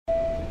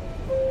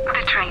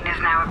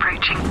now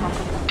approaching.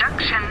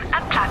 Junction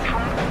at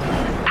platform.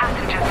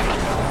 Passengers.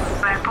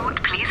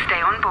 Airport, please stay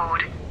on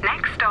board.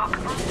 Next stop,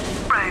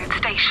 road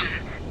station.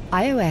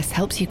 iOS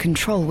helps you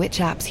control which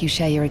apps you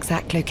share your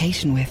exact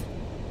location with.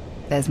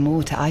 There's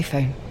more to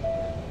iPhone.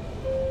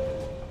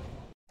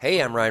 Hey,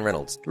 I'm Ryan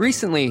Reynolds.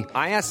 Recently,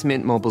 I asked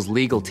Mint Mobile's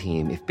legal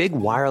team if big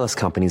wireless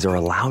companies are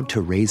allowed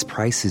to raise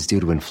prices due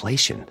to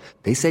inflation.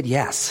 They said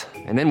yes.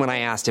 And then when I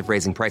asked if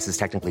raising prices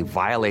technically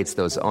violates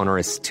those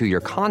onerous 2-year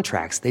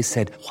contracts, they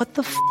said, "What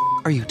the f***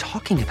 are you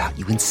talking about,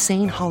 you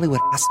insane Hollywood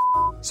ass?"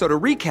 So to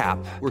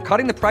recap, we're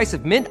cutting the price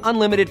of Mint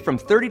Unlimited from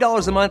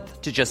 $30 a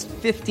month to just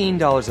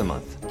 $15 a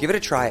month. Give it a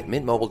try at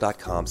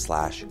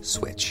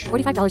mintmobile.com/switch.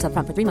 $45 up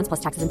front for 3 months plus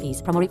taxes and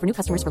fees. Promo rate for new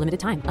customers for limited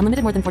time.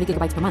 Unlimited more than 40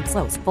 gigabytes per month.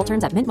 Slows full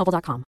terms at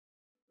mintmobile.com.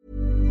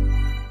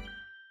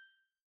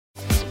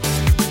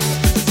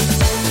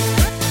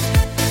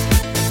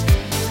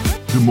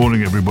 Good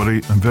morning,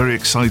 everybody. I'm very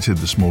excited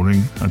this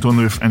morning. I don't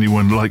know if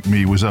anyone like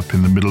me was up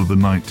in the middle of the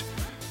night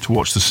to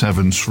watch the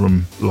Sevens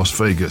from Las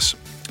Vegas,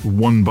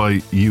 won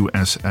by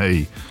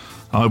USA.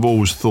 I've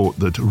always thought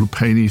that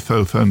Rupani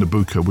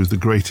Thothandabuka was the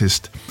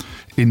greatest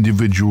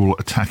individual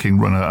attacking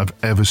runner I've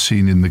ever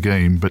seen in the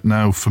game, but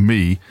now for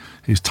me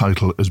his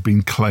title has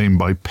been claimed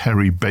by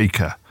Perry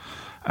Baker.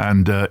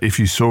 And if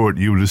you saw it,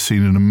 you would have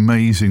seen an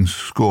amazing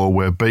score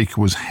where Baker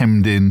was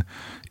hemmed in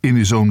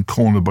his own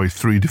corner by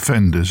 3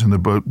 defenders, and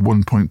about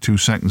 1.2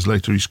 seconds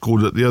later he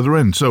scored at the other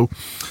end. So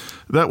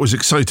that was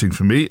exciting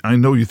for me. I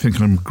know you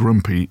think I'm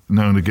grumpy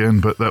now and again,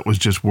 but that was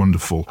just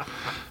wonderful.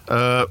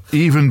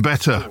 Even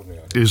better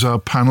is our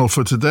panel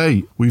for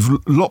today. We've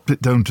lopped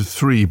it down to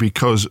 3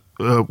 because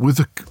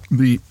with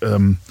the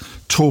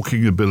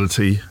talking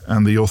ability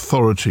and the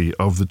authority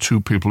of the 2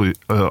 people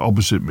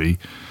opposite me,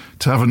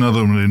 to have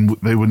another one in,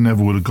 they would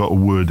have got a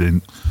word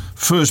in.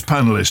 First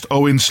panellist,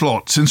 Owen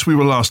Slot. Since we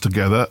were last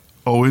together,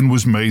 Owen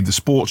was made the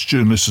Sports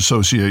Journalists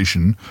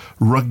Association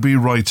Rugby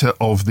Writer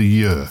of the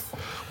Year,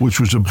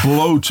 which was a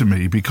blow to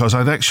me because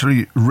I'd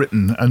actually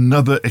written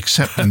another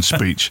acceptance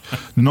speech,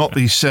 not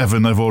the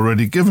 7 I've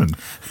already given,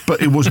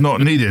 but it was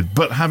not needed.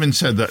 But having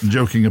said that, and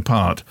joking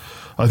apart,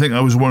 I think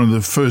I was one of the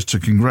first to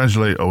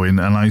congratulate Owen,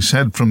 and I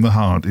said from the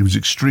heart it was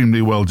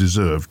extremely well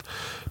deserved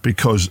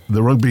because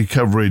the rugby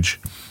coverage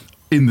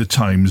in the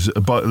Times,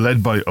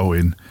 led by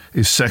Owen,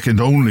 is second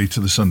only to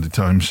the Sunday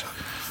Times.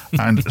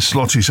 And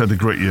Slotty's had a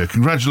great year.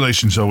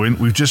 Congratulations, Owen.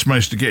 We've just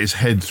managed to get his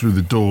head through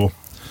the door.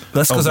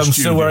 That's because I'm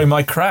still wearing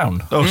my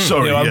crown. Oh,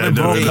 sorry. I've been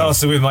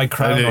broadcasting with my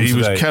crown on he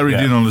today. Was carried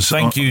in on the...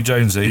 Thank you,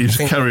 Jonesy. He was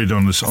carried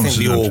on the... I think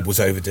the orb was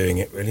overdoing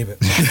it, really.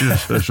 But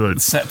yes, that's right.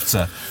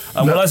 Sceptre.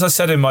 Well, as I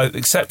said in my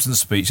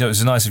acceptance speech, it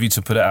was nice of you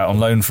to put it out on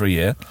loan for a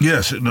year.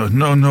 Yes, no,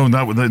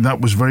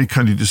 that was very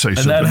kind of you to say.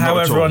 And then how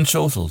everyone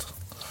chortled.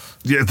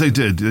 Yeah, they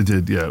did,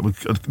 yeah.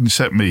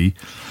 Except me.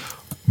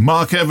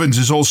 Mark Evans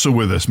is also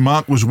with us.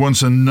 Mark was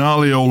once a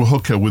gnarly old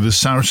hooker with the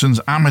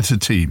Saracens amateur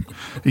team.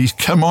 He's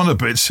come on a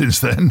bit since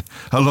then,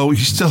 although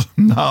he's still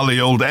a gnarly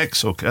old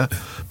ex-hooker,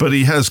 but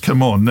he has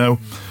come on. Now,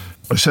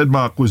 I said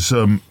Mark was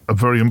a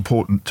very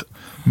important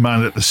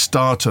man at the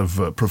start of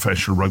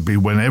professional rugby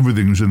when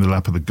everything was in the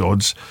lap of the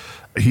gods.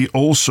 He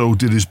also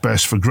did his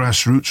best for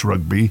grassroots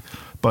rugby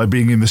by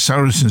being in the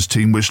Saracens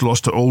team, which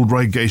lost to Old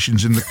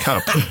Reigatians in the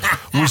Cup.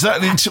 Was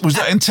that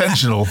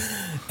intentional?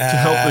 To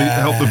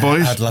help the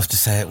boys? I'd love to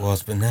say it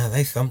was, but no,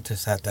 they thumped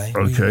us that day.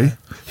 Okay.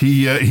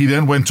 He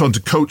then went on to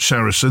coach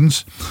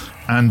Saracens,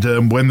 and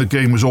when the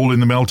game was all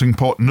in the melting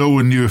pot, no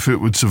one knew if it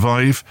would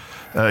survive.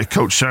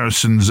 Coached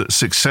Saracens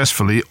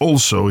successfully.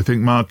 Also, I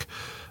think, Mark,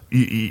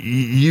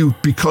 you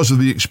because of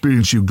the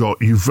experience you got,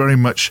 you very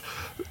much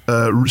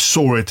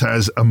saw it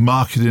as a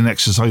marketing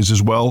exercise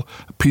as well.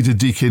 Peter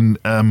Deakin,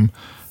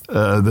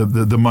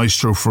 the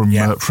maestro from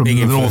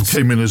the North,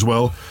 came in as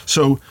well.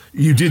 So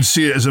you did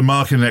see it as a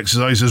marketing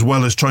exercise as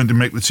well as trying to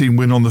make the team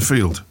win on the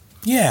field.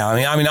 Yeah,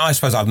 I mean, I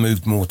suppose I've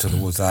moved more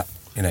towards that,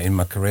 in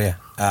my career.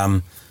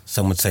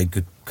 Some would say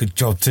good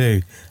job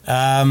too.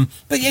 But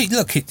yeah,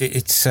 look,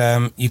 it's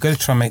you've got to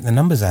try and make the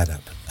numbers add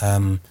up.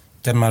 Doesn't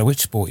matter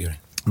which sport you're in.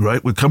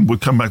 Right, we'll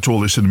come back to all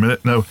this in a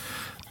minute. Now,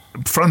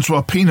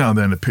 Francois Pienaar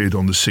then appeared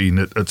on the scene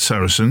at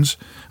Saracens,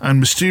 and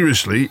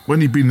mysteriously, when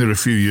he'd been there a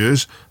few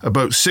years,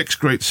 about 6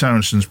 great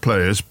Saracens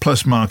players,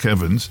 plus Mark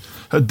Evans,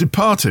 had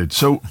departed.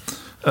 So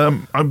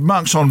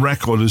Mark's on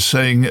record as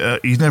saying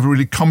he's never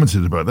really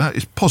commented about that.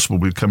 It's possible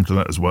we'll come to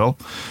that as well.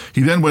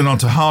 He then went on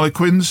to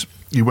Harlequins.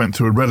 He went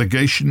through a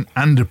relegation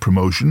and a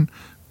promotion.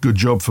 Good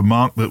job for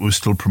Mark that was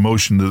still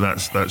promotion at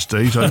that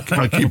stage.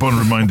 I keep on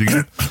reminding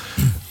you.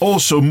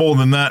 Also, more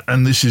than that,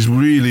 and this is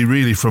really,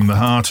 really from the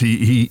heart,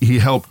 he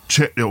helped,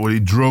 he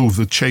drove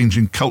the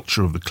changing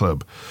culture of the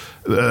club.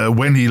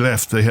 When he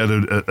left, they had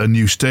a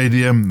new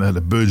stadium, they had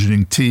a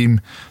burgeoning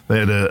team, they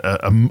had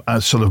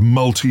a sort of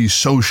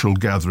multi-social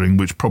gathering,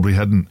 which probably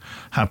hadn't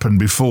happened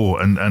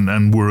before,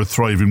 and were a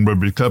thriving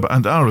rugby club,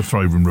 and are a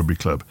thriving rugby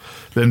club.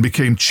 Then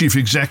became chief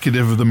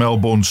executive of the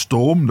Melbourne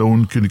Storm. No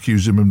one can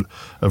accuse him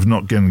of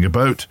not getting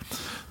about.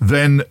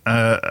 then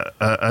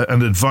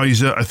an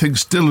advisor, I think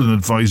still an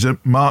advisor,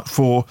 Mark,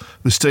 for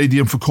the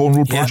Stadium for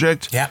Cornwall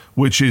project,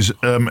 which is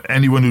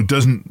anyone who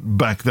doesn't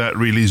back that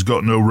really has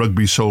got no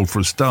rugby soul for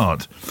a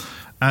start.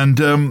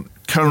 And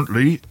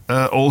currently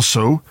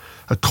also,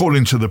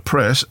 according to the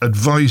press,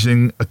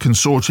 advising a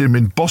consortium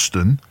in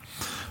Boston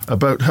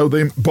about how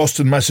they,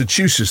 Boston,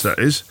 Massachusetts, that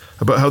is,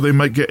 about how they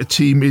might get a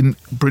team in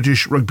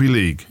British Rugby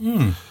League.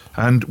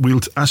 And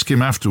we'll ask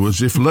him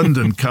afterwards, if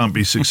London can't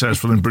be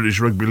successful in British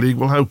Rugby League,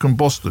 well, how can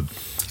Boston?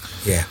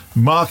 Yeah.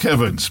 Mark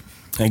Evans.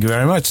 Thank you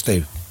very much,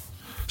 Steve.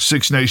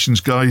 Six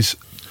Nations, guys.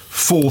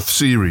 4th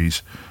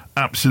series.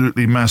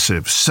 Absolutely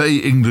massive. Say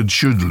England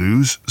should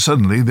lose.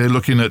 Suddenly they're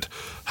looking at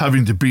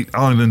having to beat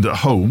Ireland at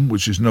home,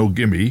 which is no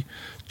gimme,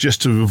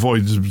 just to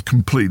avoid a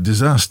complete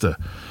disaster.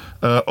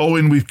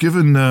 Owen, we've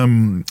given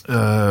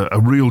a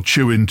real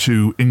chew-in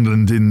to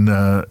England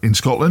in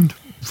Scotland,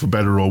 for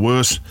better or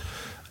worse.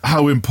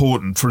 How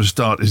important for a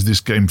start is this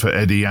game for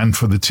Eddie and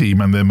for the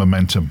team and their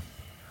momentum?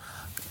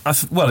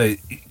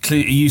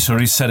 You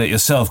already said it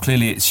yourself.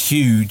 Clearly, it's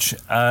huge.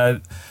 I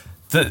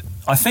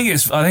think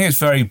it's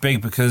very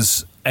big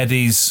because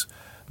Eddie's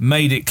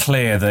made it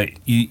clear that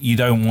you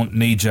don't want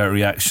knee-jerk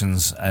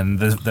reactions, and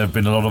there have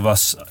been a lot of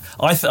us.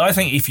 I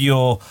think if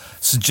you're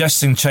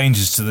suggesting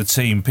changes to the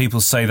team,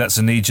 people say that's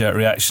a knee-jerk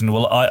reaction.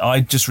 Well,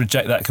 I just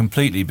reject that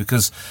completely,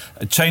 because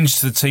a change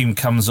to the team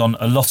comes on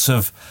a lot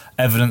of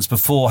evidence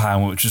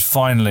beforehand, which is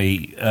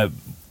finally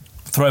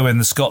throw in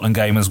the Scotland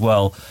game as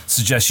well,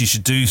 suggests you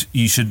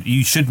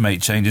should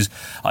make changes.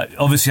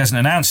 Obviously, he hasn't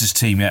announced his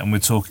team yet,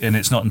 and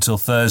it's not until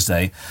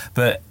Thursday.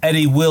 But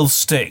Eddie will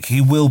stick.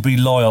 He will be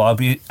loyal. I'll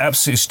be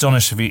absolutely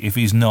astonished if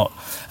he's not.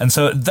 And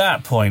so at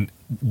that point,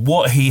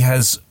 what he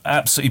has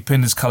absolutely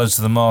pinned his colours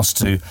to the mast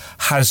to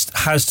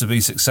has to be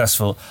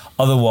successful.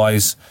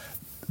 Otherwise,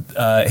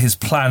 his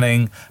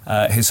planning,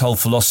 his whole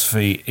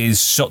philosophy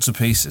is shot to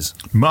pieces.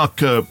 Mark,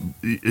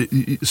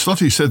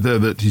 Slotty said there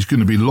that he's going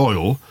to be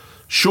loyal.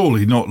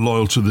 Surely not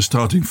loyal to the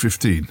starting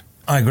 15.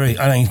 I agree.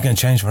 I don't think he's going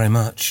to change very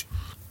much.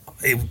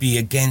 It would be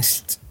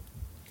against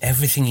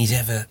everything he's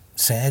ever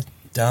said,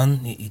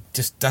 done. He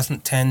just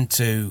doesn't tend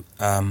to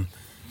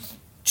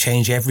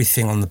change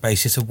everything on the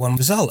basis of one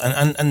result.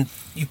 And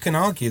you can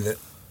argue that,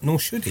 nor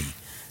should he.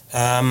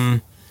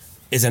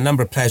 There's a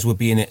number of players who will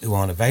be in it who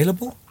aren't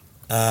available.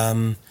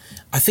 I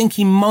think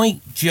he might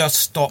just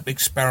stop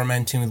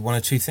experimenting with one or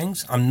two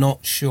things. I'm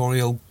not sure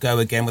he'll go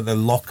again with a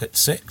lock at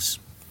 6.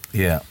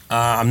 Yeah.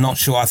 I'm not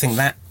sure. I think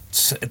that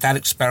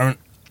experiment,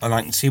 and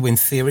I can see in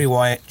theory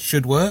why it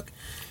should work.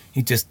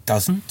 He just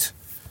doesn't.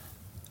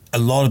 A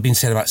lot have been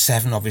said about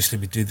 7. Obviously,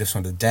 we do this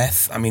one to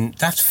death. I mean,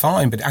 that's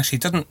fine, but actually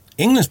it doesn't.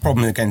 England's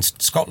problem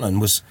against Scotland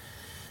was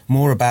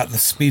more about the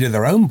speed of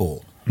their own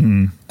ball,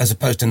 as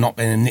opposed to not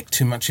being nicked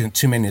too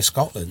many of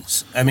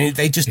Scotland's. I mean,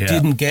 they just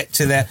didn't get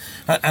to their...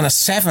 And a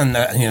 7, they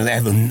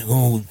have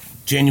a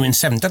genuine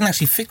 7. Doesn't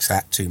actually fix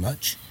that too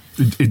much.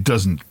 It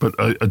doesn't, but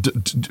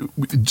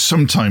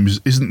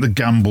sometimes isn't the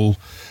gamble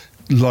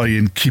lie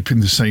in keeping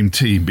the same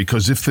team?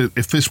 Because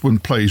if this one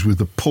plays with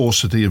the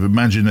paucity of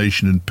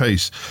imagination and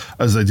pace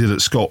as they did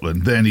at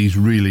Scotland, then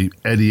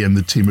Eddie and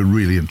the team are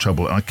really in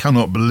trouble. I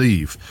cannot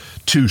believe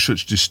two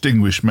such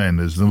distinguished men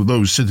as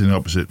those sitting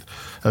opposite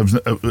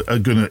are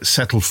going to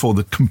settle for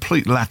the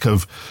complete lack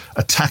of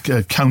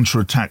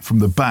counter-attack from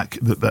the back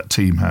that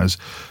team has.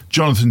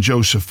 Jonathan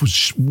Joseph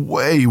was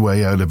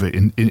way out of it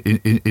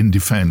in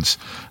defence.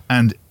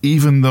 And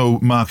even though,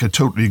 Mark, I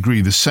totally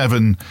agree, the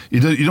 7,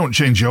 you don't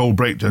change your whole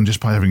breakdown just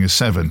by having a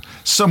 7.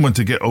 Someone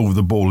to get over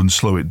the ball and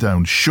slow it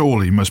down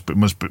surely must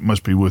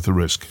be worth the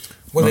risk.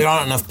 Well, there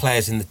aren't enough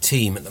players in the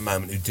team at the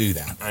moment who do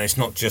that. And it's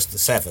not just the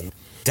 7.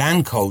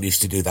 Dan Cole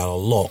used to do that a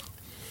lot.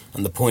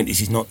 And the point is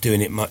he's not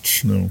doing it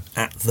much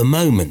at the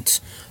moment.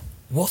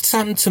 What's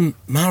happened to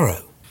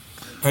Marrow?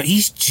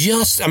 He's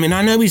just... I mean,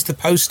 I know he's the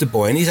poster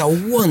boy and he's a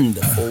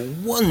wonderful,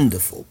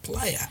 wonderful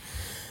player.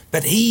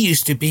 But he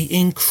used to be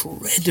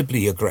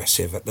incredibly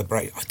aggressive at the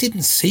break. I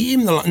didn't see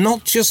him,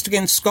 not just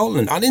against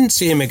Scotland. I didn't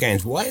see him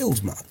against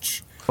Wales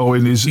much. Oh,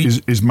 and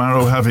is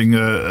Marrow having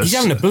a... He's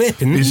having a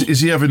blip, isn't he? Is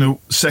he having a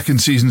second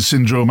season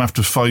syndrome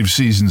after 5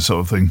 seasons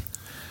sort of thing?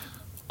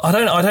 I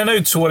don't know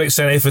to what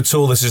extent, if at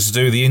all, this is to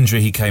do with the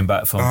injury he came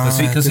back from,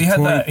 because he had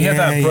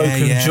that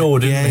broken jaw,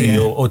 didn't he,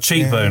 or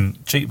cheekbone,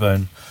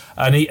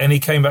 and he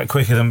came back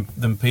quicker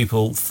than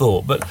people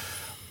thought.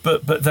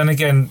 But then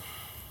again,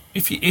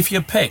 if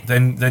you're picked,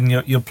 then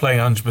you're playing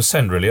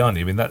 100%, really, aren't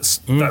you? I mean,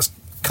 that's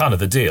kind of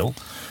the deal.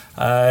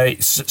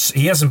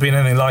 He hasn't been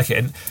anything like it,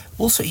 and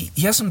also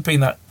he hasn't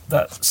been that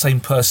same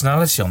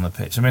personality on the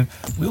pitch. I mean,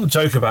 we all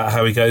joke about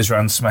how he goes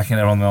around smacking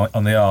her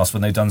on the arse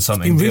when they've done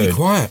something good. He's been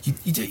really quiet.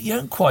 You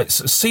don't quite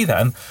sort of see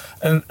that,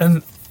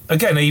 and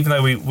again, even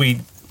though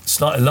we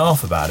slightly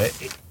laugh about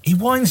it, he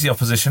winds the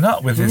opposition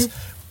up with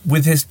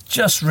his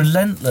just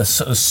relentless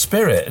sort of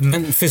spirit and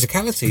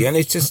physicality, and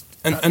it's just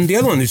and the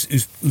other one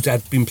who's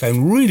been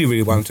playing really,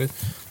 really well,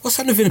 What's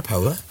happened to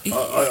Vinopola?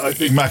 I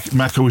think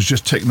Mako has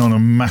just taken on a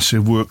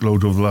massive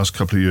workload over the last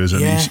couple of years,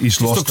 and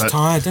he's lost that.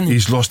 Tired, doesn't he?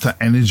 He's lost that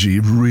energy,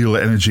 real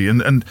energy.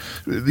 And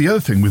the other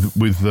thing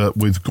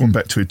with going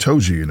back to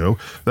Itoje,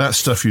 that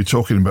stuff you're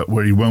talking about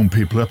where he wound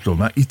people up and all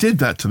that, he did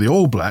that to the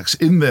All Blacks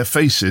in their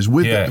faces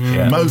with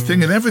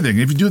mouthing and everything.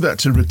 If you do that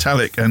to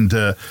Retallick and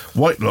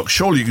Whitelock,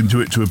 surely you can do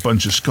it to a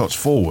bunch of Scots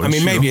forwards. I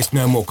mean, maybe it's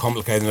no more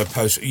complicated than a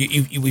post.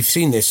 We've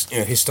seen this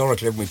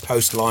historically with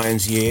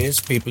post-Lions years.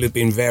 People who've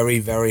been very,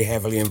 very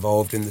heavily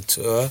involved in the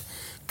tour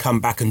come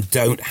back and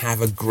don't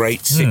have a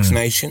great Six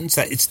Nations.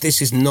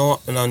 This is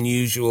not an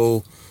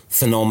unusual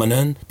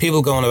phenomenon.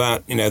 People go on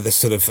about the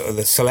sort of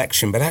the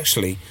selection, but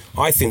actually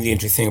I think the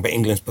interesting thing about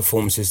England's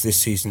performances this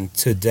season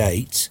to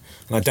date,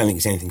 and I don't think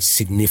it's anything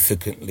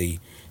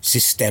significantly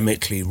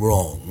systemically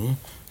wrong,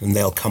 and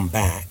they'll come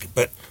back,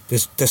 but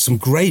there's some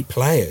great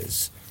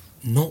players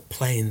not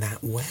playing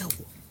that well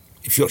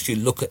if you actually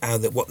look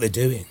at what they're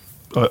doing.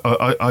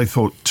 I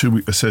thought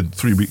I said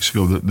 3 weeks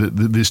ago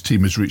that this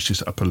team has reached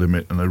its upper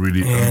limit, and I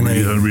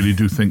really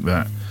do think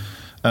that.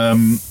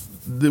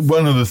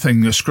 One other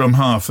thing, the scrum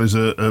half is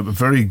a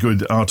very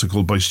good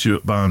article by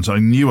Stuart Barnes. I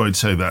knew I'd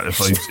say that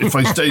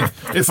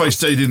if I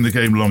stayed in the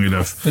game long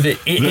enough. But it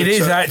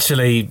is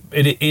actually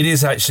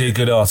a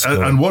good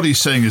article. And what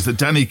he's saying is that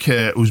Danny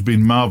Kerr, who's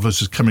been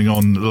marvellous, is coming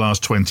on the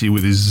last 20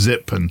 with his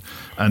zip and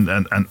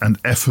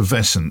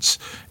effervescence,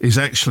 is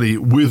actually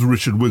with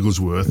Richard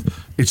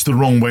Wigglesworth. It's the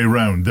wrong way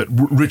round. That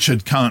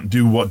Richard can't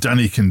do what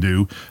Danny can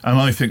do, and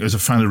I think as a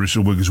fan of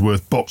Richard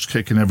Wigglesworth, box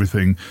kick and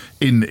everything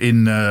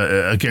in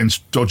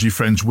against dodgy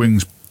French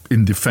wings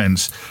in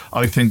defence,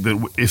 I think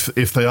that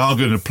if they are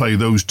going to play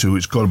those two,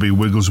 it's got to be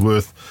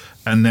Wigglesworth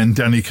and then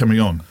Danny coming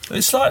on.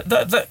 It's like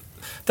that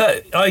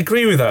I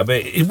agree with that,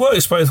 but it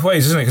works both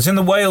ways, doesn't it? Because in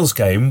the Wales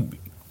game,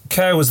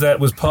 Kerr was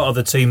part of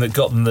the team that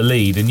got them the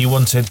lead, and you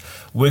wanted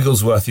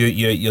Wigglesworth,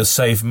 your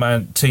safe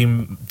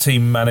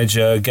team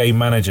manager, game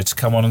manager, to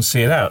come on and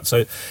see it out.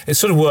 So it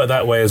sort of worked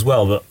that way as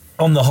well. But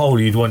on the whole,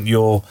 you'd want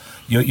your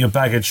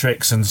bag of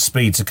tricks and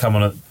speed to come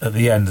on at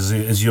the end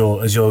as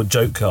your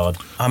joke card.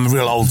 I'm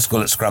real old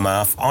school at scrum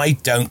half. I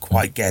don't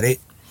quite get it.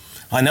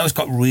 I know it's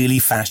got really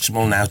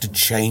fashionable now to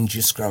change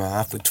your scrum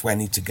half with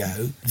 20 to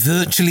go.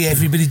 Virtually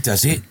everybody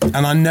does it,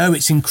 and I know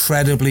it's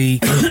incredibly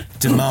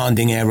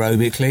demanding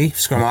aerobically,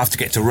 scrum half, to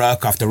get to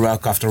ruck after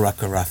ruck after ruck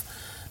after ruck.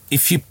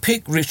 If you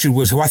pick Richard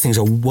Woods, who I think is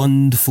a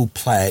wonderful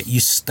player, you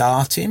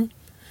start him,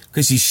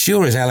 because he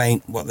sure as hell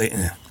ain't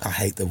I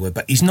hate the word,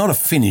 but he's not a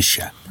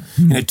finisher.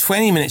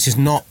 20 minutes is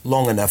not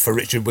long enough for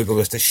Richard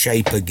Wigglesworth to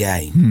shape a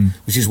game,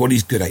 which is what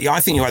he's good at.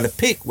 I think you either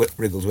pick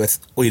Wigglesworth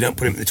or you don't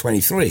put him at the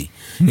 23.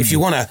 If you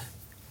want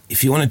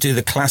to do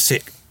the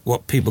classic,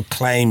 what people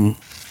claim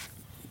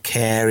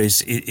Kerr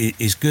is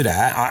good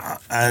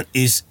at,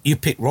 is you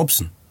pick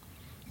Robson.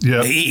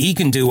 Yeah, he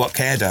can do what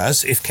Kerr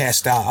does if Kerr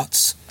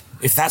starts.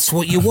 If that's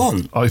what you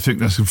want. I think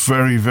that's a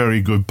very, very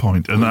good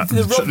point. And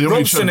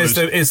Robson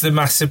is the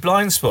massive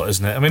blind spot,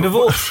 isn't it? I mean, of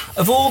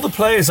all the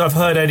players I've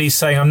heard Eddie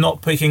saying, I'm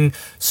not picking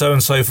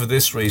so-and-so for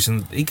this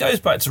reason, he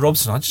goes back to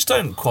Robson. I just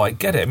don't quite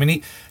get it. I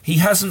mean, he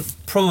hasn't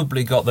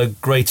probably got the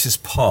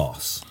greatest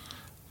pass,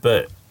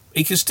 but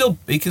he can still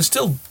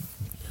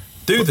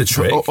do the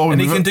trick, and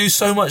he can do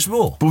so much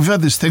more. But we've had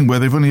this thing where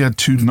they've only had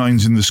 2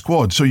 9s in the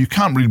squad, so you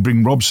can't really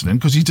bring Robson in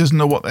because he doesn't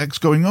know what the heck's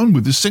going on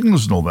with the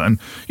signals and all that. And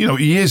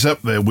he is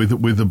up there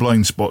with the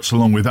blind spots,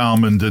 along with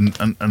Armand and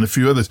a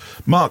few others.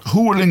 Mark,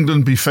 who will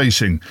England be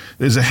facing?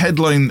 There's a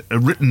headline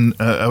written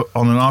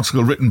on an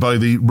article written by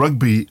the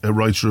rugby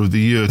writer of the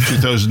year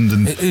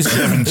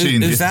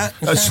 2017. Who's that?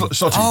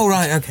 Slotty. Oh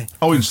right, okay.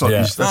 Oh, in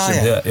Slotty.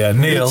 That's it.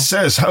 Neil. It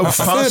says how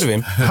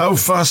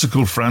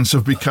farcical France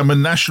have become a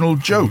national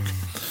joke.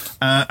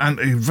 And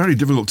very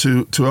difficult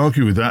to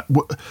argue with that.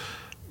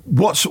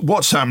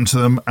 What's happened to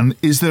them, and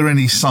is there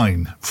any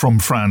sign from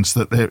France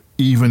that they're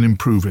even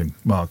improving,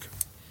 Mark?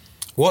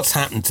 What's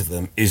happened to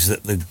them is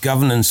that the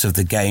governance of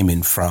the game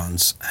in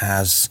France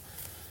has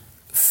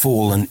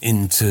fallen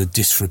into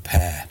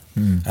disrepair,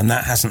 and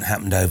that hasn't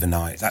happened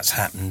overnight. That's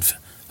happened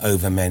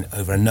over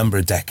a number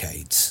of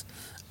decades,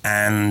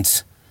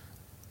 and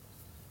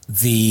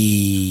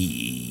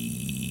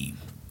the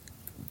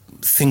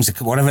things,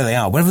 whatever they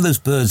are, whatever those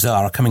birds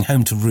are coming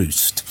home to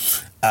roost,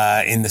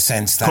 in the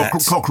sense that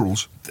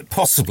cockerels,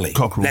 possibly.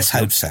 Cockerels, let's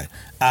hope so.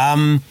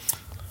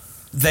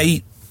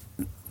 They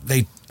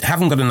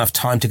haven't got enough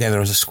time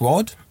together as a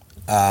squad.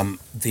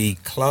 The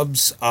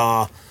clubs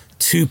are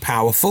too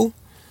powerful.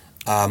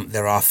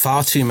 There are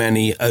far too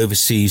many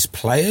overseas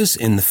players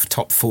in the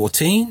top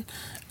 14.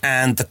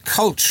 And the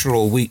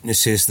cultural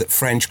weaknesses that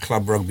French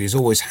club rugby has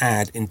always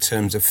had in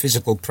terms of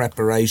physical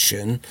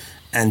preparation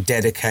and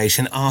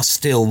dedication are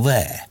still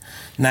there.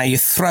 Now you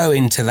throw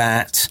into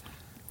that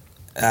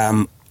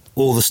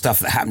all the stuff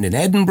that happened in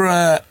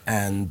Edinburgh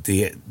and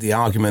the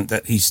argument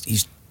that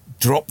he's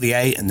dropped the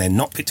 8 and then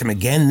not picked him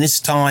again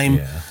this time.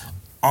 Yeah.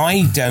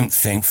 I don't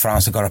think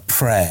France have got a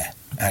prayer,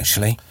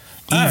 actually.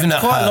 Even at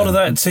quite home, a lot of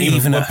that team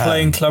were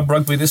playing club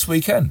rugby this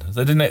weekend.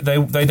 They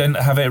didn't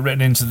have it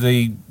written into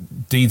the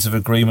deeds of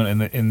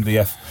agreement in the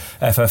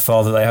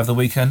FFR that they have the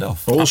weekend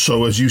off.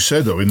 Also, as you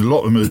said, though, a lot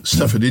of them have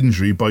suffered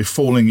injury by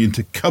falling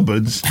into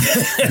cupboards,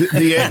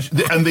 the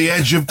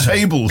edge of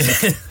tables.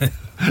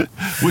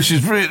 Which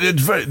is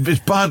it's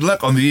bad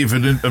luck on the eve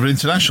of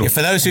international.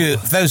 For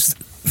those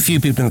few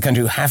people in the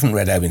country who haven't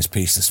read Owen's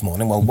piece this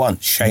morning, well, one,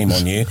 shame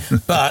on you,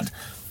 but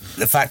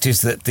the fact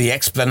is that the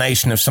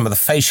explanation of some of the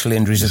facial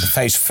injuries of the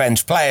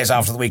French players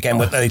after the weekend,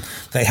 where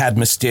they had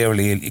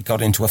mysteriously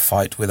got into a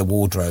fight with a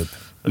wardrobe.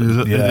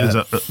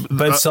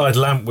 Bedside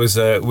lamp was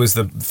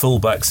the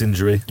fullback's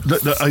injury.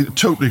 I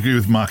totally agree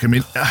with Mark. I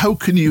mean, how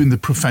can you in the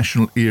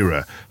professional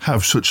era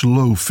have such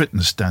low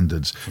fitness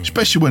standards,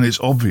 especially when it's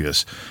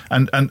obvious?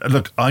 And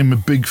look, I'm a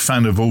big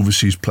fan of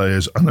overseas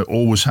players, and I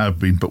always have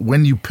been, but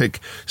when you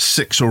pick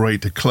 6 or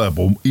 8 a club,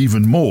 or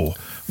even more,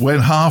 when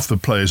half the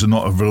players are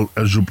not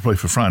eligible to play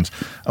for France,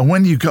 and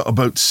when you got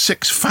about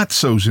 6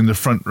 fatsos in the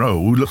front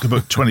row who look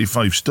about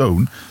 25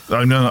 stone,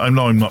 I know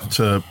I'm not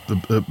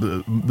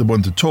the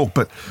one to talk,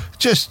 but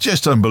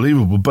just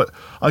unbelievable. But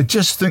I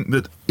just think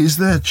that, is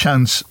there a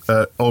chance,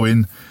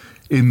 Owen,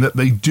 in that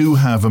they do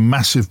have a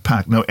massive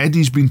pack? Now,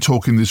 Eddie's been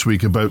talking this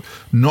week about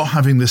not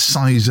having the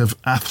size of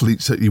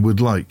athletes that you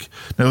would like.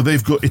 Now,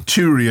 they've got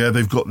Ituria,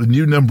 they've got the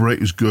new number 8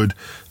 who's good,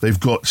 they've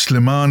got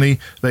Slimani,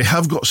 they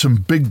have got some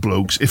big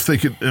blokes, if they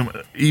can,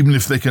 even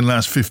if they can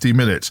last 50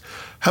 minutes.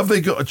 Have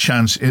they got a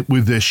chance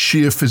with their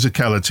sheer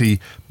physicality,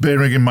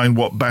 bearing in mind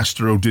what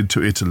Bastero did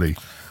to Italy?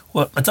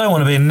 Well, I don't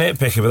want to be a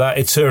nitpicker, but that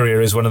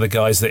Ituria is one of the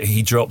guys that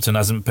he dropped and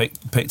hasn't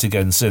picked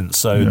again since.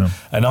 So, yeah.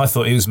 And I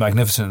thought he was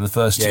magnificent in the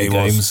first 2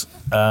 games.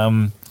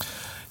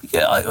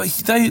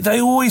 They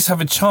always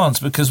have a chance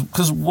because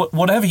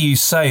whatever you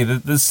say,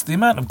 there's the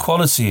amount of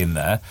quality in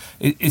there.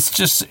 It's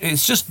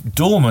just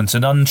dormant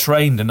and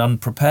untrained and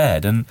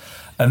unprepared. And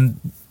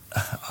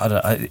I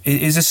don't know,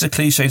 is this a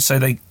cliche to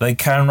say they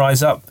can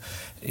rise up?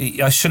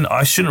 I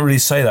shouldn't really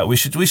say that. We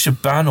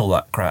should ban all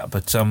that crap.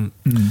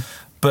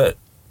 But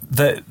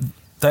They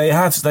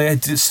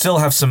still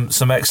have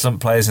some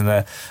excellent players in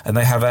there, and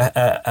they have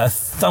a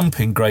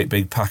thumping great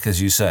big pack, as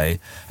you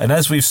say. And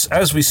as we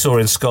saw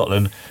in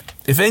Scotland,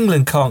 if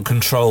England can't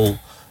get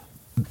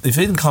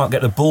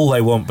the ball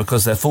they want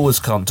because their forwards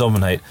can't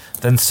dominate,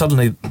 then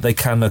suddenly they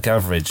can look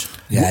average.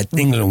 Yeah,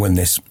 England win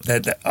this.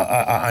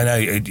 I know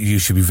you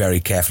should be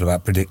very careful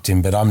about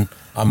predicting, but I'm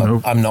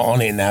not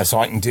on it now, so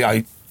I can do.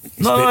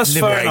 No, that's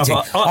fair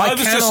enough. I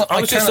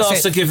was just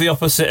asked to give the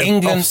opposite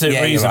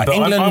reason, right.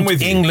 but I'm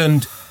with you.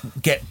 England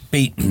get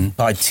beaten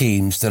by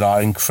teams that are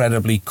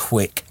incredibly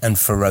quick and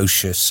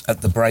ferocious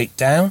at the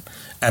breakdown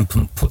and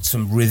put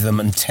some rhythm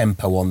and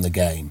tempo on the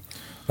game.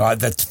 Right,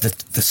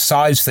 the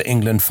sides that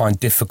England find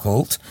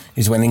difficult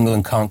is when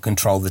England can't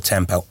control the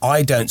tempo.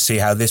 I don't see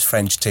how this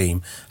French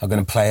team are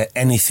going to play at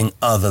anything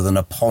other than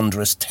a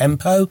ponderous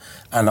tempo,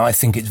 and I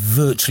think it's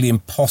virtually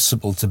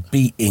impossible to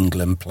beat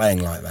England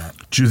playing like that.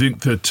 Do you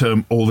think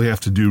that all they have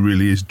to do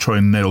really is try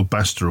and nail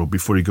Bastero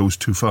before he goes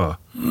too far?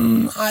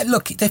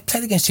 Look, they've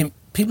played against him.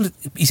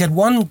 He's had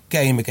one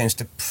game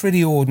against a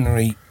pretty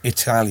ordinary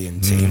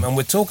Italian team, and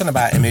we're talking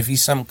about him if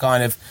he's some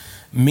kind of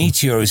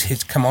meteor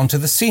who's come onto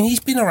the scene.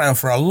 He's been around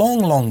for a long,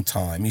 long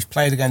time. He's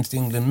played against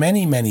England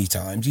many, many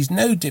times. He's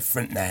no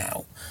different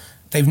now.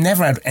 They've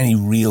never had any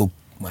real...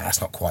 Well, that's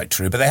not quite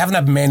true, but they haven't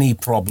had many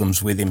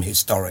problems with him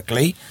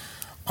historically.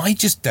 I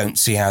just don't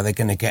see how they're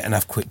going to get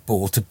enough quick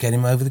ball to get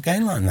him over the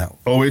game line now.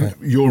 Owen,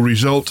 your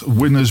result,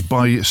 winners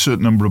by a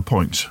certain number of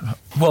points.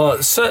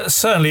 Well,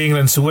 certainly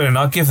England to win, and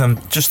I'll give them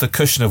just the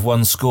cushion of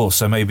one score,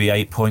 so maybe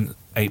 8 points.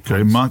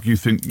 Okay, Mark, you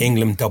think...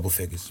 England double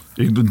figures.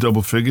 England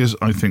double figures,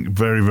 I think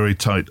very, very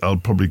tight. I'll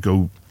probably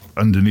go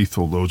underneath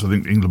all those. I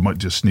think England might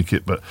just sneak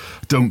it, but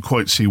don't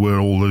quite see where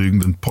all the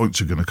England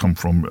points are going to come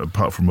from,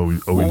 apart from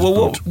Owen's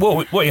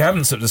what you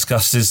haven't sort of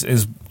discussed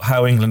is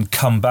how England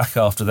come back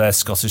after their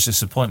Scottish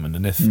disappointment,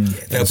 and if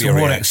to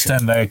what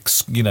extent they're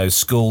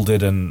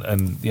scalded and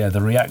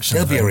the reaction.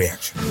 There'll be a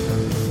reaction.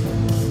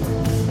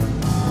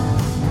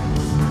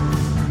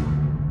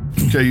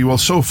 Okay, well,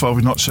 so far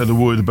we've not said a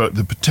word about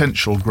the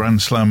potential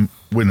Grand Slam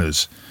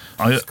winners.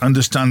 I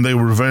understand they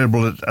were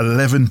available at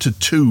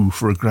 11-2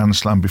 for a Grand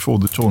Slam before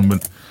the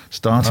tournament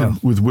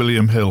started with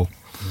William Hill.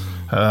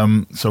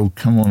 So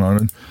come on,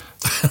 Aaron.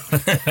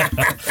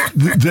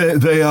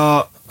 They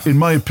are, in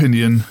my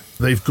opinion,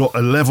 they've got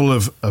a level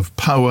of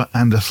power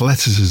and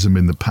athleticism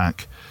in the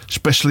pack,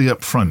 especially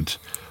up front,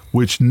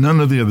 which none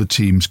of the other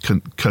teams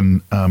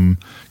can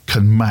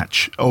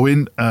match.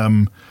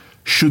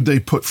 Should they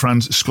put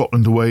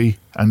Scotland away?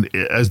 And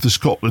as the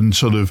Scotland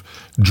sort of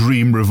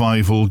dream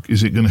revival,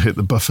 is it going to hit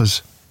the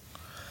buffers?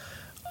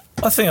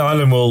 I think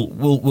Ireland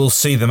will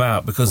see them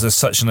out because they're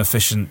such an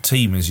efficient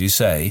team, as you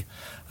say.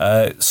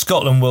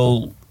 Scotland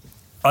will...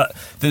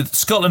 the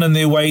Scotland and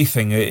the away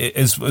thing,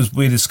 as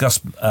we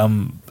discussed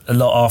a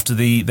lot after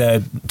their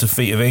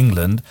defeat of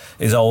England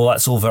is, well,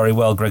 that's all very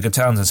well. Gregor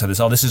Townsend said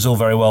this is all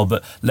very well,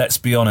 but let's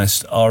be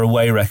honest, our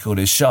away record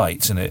is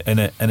shite, and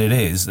it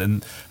is,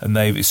 and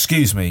they've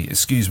excuse me,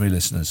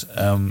 listeners.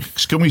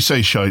 Can we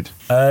say shite?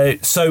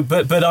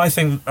 But I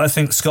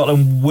think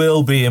Scotland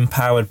will be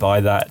empowered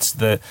by that.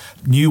 The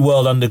new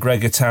world under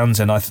Gregor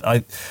Townsend.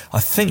 I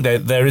think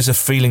there is a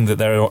feeling that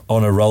they're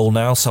on a roll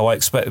now. So I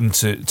expect them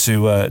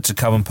to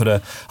come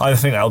and I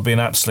think that'll be an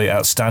absolutely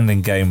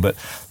outstanding game. But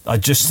I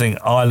just think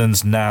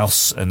Ireland's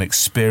nous and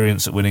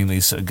experience at winning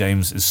these sort of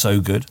games is so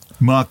good.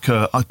 Mark,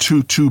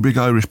 two big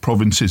Irish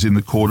provinces in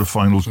the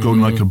quarterfinals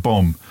going like a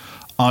bomb.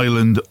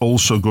 Ireland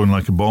also going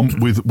like a bomb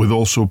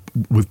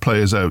with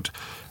players out.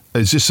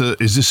 Is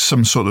this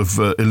some sort of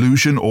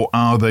illusion, or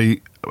are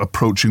they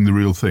approaching the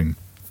real thing?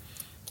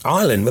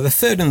 Ireland, well, they're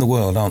third in the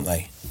world, aren't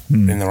they,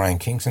 in the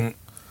rankings? And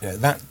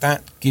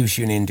that gives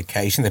you an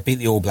indication. They beat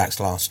the All Blacks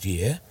last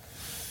year.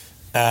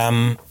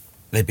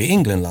 They beat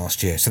England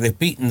last year. So they've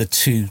beaten the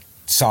two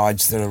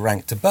sides that are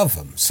ranked above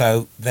them.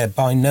 So they're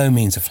by no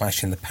means a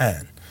flash in the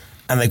pan.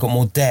 And they've got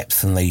more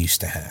depth than they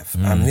used to have.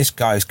 This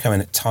guy who's coming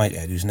at tight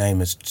head, whose name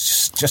has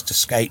just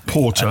escaped me.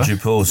 Porter. Andrew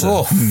Porter.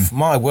 Oh,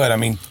 my word. I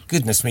mean,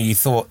 goodness me, you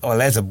thought,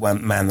 there's a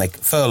man,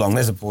 Furlong,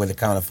 there's a boy they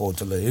can't afford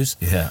to lose.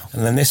 Yeah.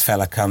 And then this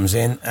fella comes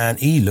in, and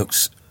he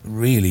looks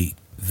really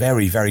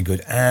very, very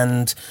good.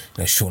 And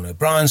Sean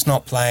O'Brien's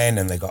not playing,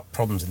 and they've got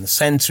problems in the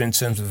centre in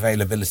terms of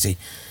availability.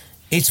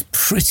 It's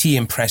pretty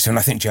impressive, and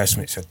I think Joe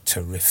Smith's a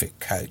terrific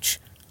coach.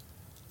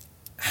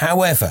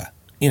 However,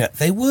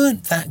 they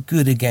weren't that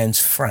good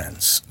against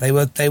France. They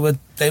were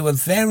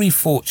very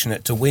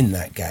fortunate to win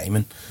that game,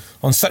 and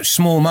on such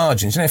small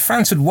margins. If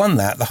France had won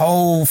that, the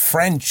whole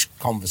French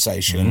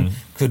conversation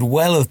could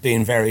well have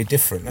been very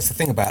different. That's the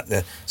thing about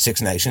the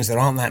Six Nations. There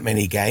aren't that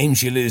many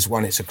games. You lose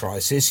one, it's a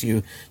crisis.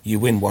 You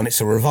win one,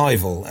 it's a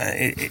revival.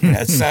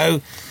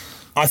 So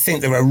I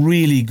think they're a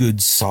really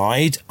good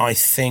side. I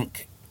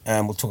think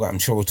I'm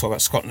sure we'll talk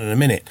about Scotland in a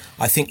minute.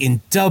 I think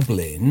in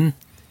Dublin,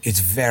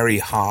 it's very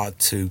hard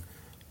to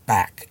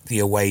back the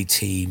away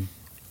team,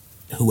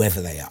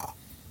 whoever they are.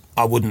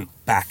 I wouldn't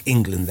back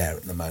England there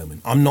at the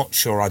moment. I'm not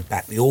sure I'd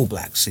back the All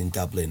Blacks in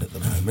Dublin at the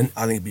moment.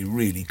 I think it'd be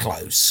really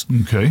close.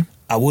 Okay.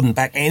 I wouldn't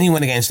back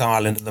anyone against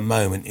Ireland at the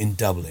moment in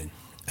Dublin,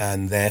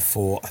 and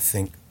therefore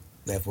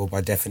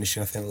by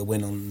definition, I think they'll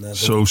win on.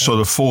 So sort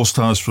of 4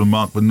 stars from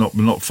Mark, but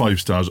not 5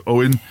 stars.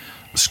 Owen,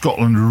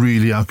 Scotland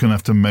really are going to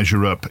have to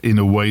measure up in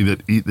a way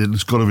that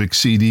it's got to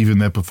exceed even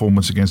their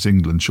performance against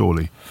England,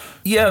 surely.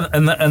 Yeah,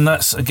 and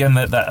that's again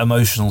that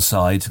emotional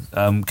side.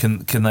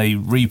 Can they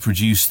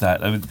reproduce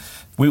that? I mean,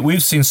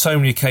 we've seen so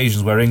many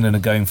occasions where England are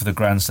going for the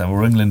Grand Slam,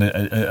 or England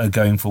are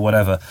going for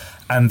whatever,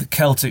 and the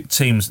Celtic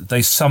teams,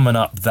 they summon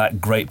up that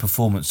great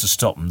performance to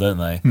stop them, don't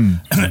they?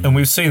 And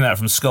we've seen that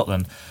from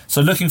Scotland. So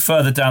looking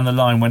further down the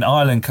line, when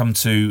Ireland come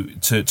to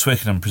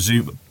Twickenham,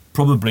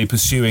 probably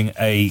pursuing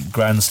a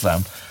Grand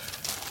Slam,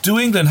 do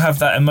England have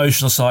that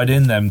emotional side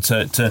in them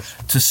to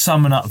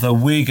summon up the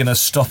we're going to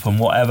stop them,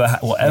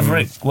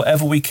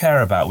 whatever we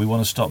care about, we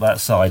want to stop that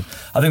side?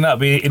 I think that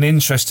would be an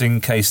interesting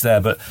case there.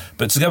 But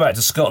to go back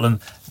to Scotland,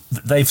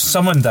 they've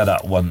summoned that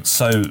up once,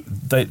 so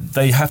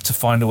they have to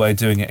find a way of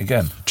doing it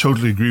again.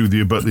 Totally agree with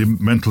you about the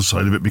mental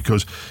side of it,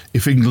 because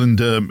if England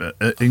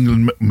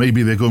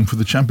maybe they're going for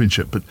the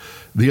championship, but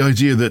the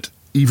idea that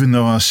even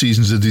though our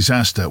season's a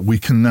disaster, we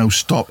can now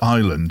stop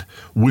Ireland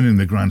winning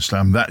the Grand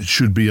Slam. That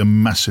should be a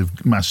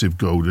massive, massive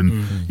goal.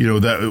 And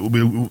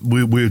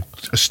that we're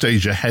a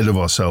stage ahead of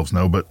ourselves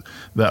now, but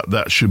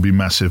that should be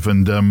massive.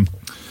 And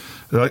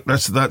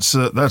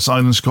that's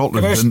Ireland,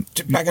 Scotland.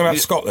 Back about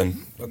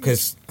Scotland,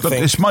 because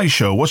it's my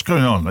show. What's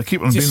going on? I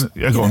keep on being.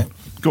 Yeah,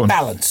 go on.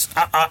 Balance.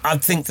 I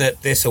think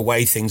that this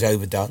away thing's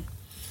overdone.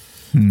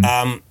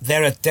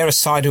 They're a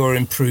side who are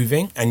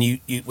improving, and you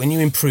when you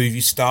improve,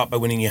 you start by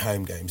winning your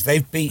home games.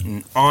 They've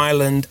beaten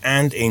Ireland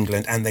and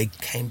England, and they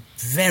came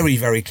very,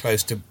 very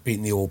close to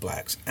beating the All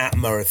Blacks at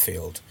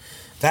Murrayfield.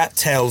 That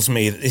tells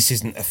me that this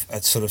isn't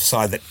a sort of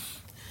side that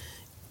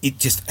it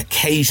just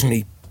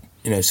occasionally,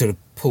 sort of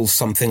pulls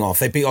something off.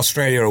 They beat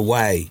Australia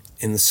away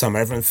in the summer.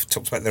 Everyone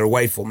talks about their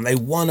away form. They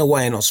won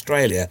away in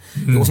Australia.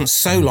 It wasn't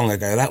so long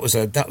ago. That was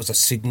a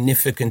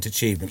significant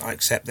achievement. I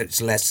accept that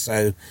it's less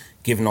so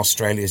given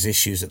Australia's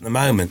issues at the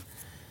moment.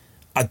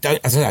 I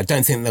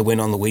don't think they'll win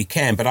on the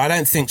weekend, but I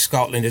don't think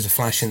Scotland is a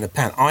flash in the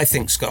pan. I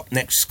think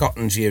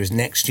Scotland's year is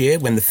next year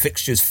when the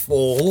fixtures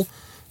fall.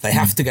 They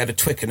have to go to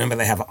Twickenham, but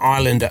they have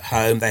Ireland at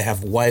home. They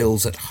have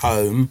Wales at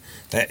home.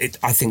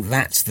 I think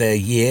that's their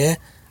year.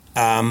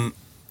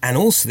 And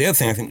also, the other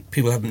thing I think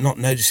people are not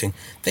noticing,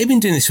 they've been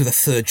doing this with a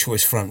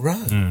third-choice front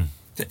row.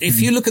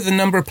 If you look at the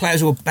number of players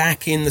who are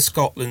back in the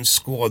Scotland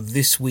squad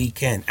this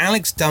weekend,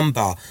 Alex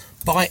Dunbar,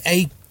 by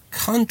a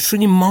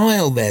country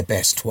mile their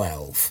best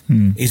 12,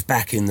 is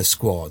back in the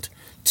squad.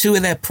 2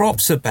 of their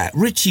props are back.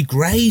 Richie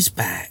Gray's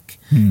back.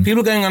 People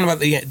are going on about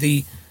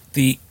the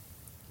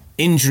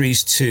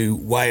injuries to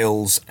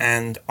Wales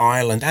and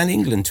Ireland and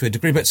England to a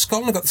degree, but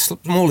Scotland have got the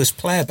smallest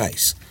player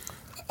base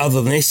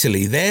other than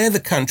Italy, they're the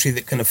country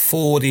that can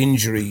afford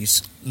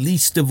injuries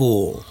least of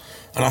all.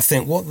 And I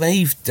think what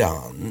they've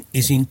done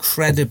is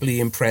incredibly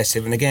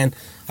impressive. And again,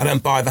 I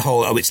don't buy the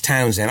whole, it's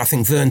Townsend. I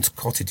think Vern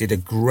Cotter did a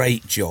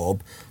great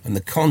job. And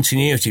the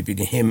continuity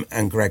between him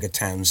and Gregor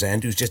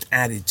Townsend, who's just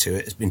added to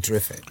it, has been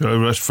terrific.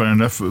 That's fair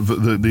enough.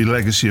 The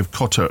legacy of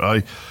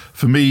Cotter.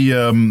 For me,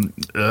 I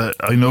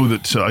know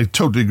that I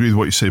totally agree with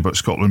what you say about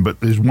Scotland,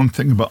 but there's one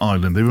thing about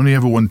Ireland. They've only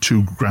ever won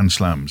 2 Grand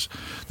Slams.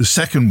 The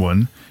second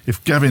one,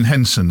 if Gavin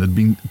Henson had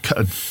been...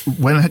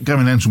 When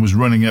Gavin Henson was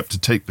running up to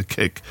take the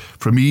kick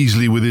from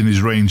easily within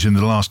his range in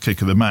the last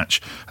kick of the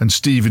match, and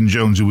Stephen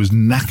Jones, who was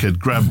knackered,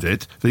 grabbed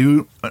it, they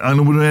would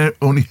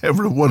only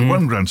ever have won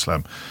 1 Grand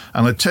Slam.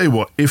 And I tell you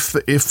what, if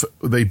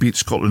they beat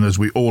Scotland as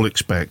we all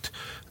expect,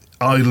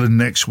 Ireland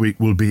next week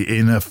will be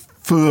in a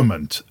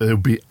ferment. It'll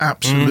be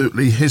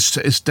absolutely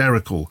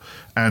hysterical,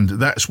 and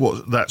that's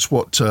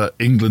what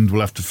England will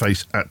have to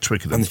face at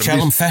Twickenham. And the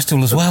Cheltenham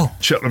Festival as well.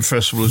 Cheltenham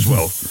Festival as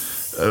well.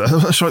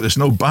 That's right. There's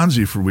no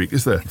Barnsley for a week,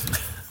 is there?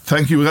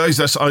 Thank you, guys.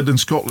 That's Ireland,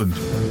 Scotland.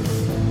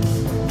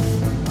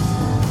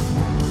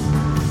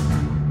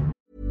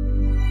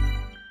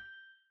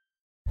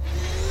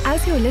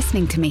 As you're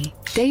listening to me,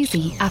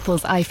 Daisy,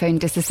 Apple's iPhone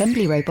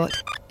disassembly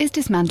robot, is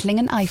dismantling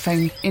an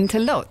iPhone into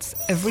lots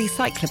of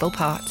recyclable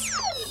parts.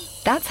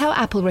 That's how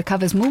Apple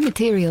recovers more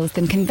materials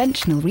than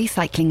conventional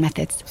recycling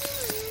methods.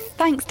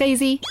 Thanks,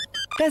 Daisy.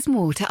 There's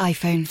more to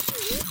iPhone.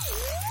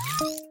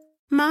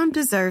 Mom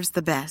deserves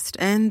the best,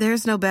 and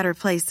there's no better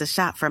place to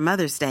shop for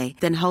Mother's Day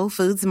than Whole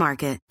Foods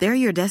Market. They're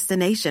your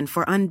destination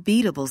for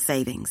unbeatable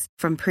savings,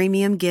 from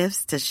premium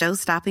gifts to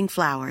show-stopping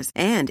flowers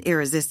and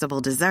irresistible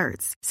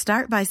desserts.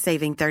 Start by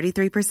saving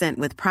 33%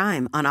 with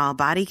Prime on all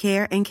body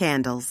care and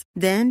candles.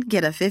 Then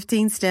get a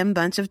 15-stem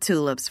bunch of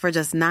tulips for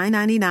just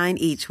 $9.99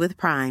 each with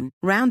Prime.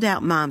 Round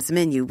out Mom's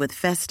menu with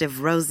festive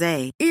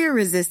rosé,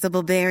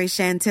 irresistible berry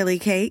chantilly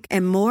cake,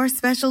 and more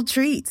special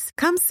treats.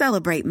 Come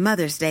celebrate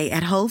Mother's Day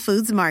at Whole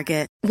Foods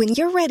Market. When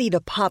you're ready to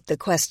pop the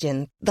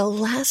question, the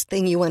last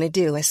thing you want to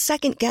do is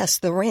second-guess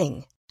the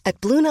ring.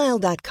 At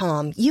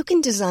BlueNile.com, you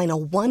can design a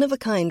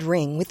one-of-a-kind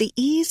ring with the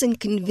ease and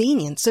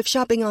convenience of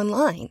shopping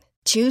online.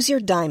 Choose your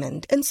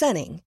diamond and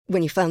setting.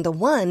 When you find the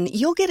one,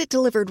 you'll get it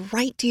delivered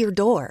right to your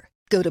door.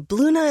 Go to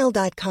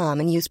BlueNile.com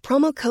and use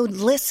promo code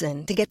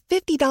LISTEN to get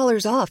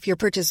 $50 off your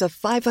purchase of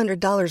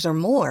 $500 or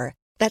more.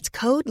 That's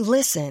code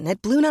LISTEN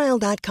at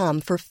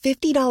BlueNile.com for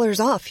 $50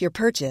 off your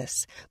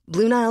purchase.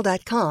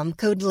 BlueNile.com,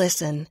 code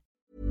LISTEN.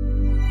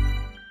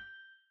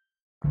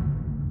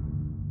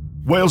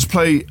 Wales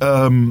play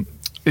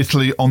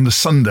Italy on the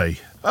Sunday.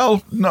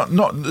 Well,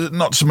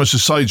 not so much a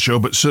sideshow,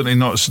 but certainly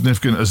not as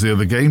significant as the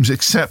other games,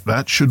 except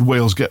that should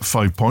Wales get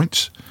 5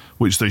 points,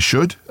 which they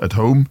should at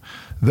home,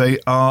 they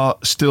are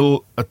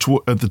still at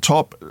the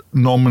top,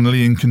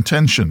 nominally in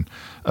contention.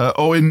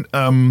 Owen,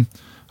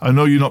 I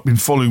know you've not been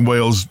following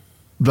Wales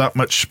that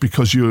much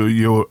because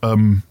you're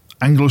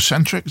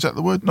Anglo-centric, is that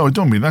the word? No, I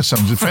don't mean that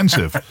sounds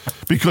offensive.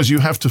 Because you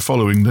have to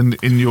follow England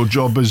in your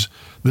job as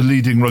the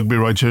leading rugby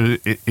writer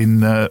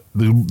in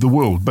the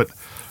world. But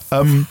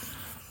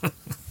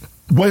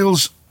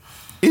Wales,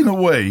 in a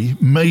way,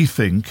 may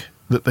think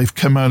that they've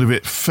come out of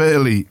it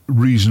fairly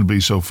reasonably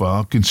so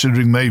far,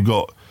 considering they've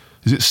got,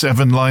 is it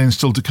 7 Lions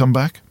still to come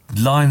back?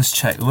 Lions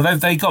check. Well,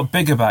 they got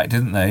bigger back,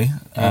 didn't they?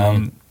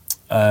 They'll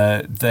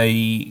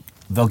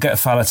get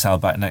Faletau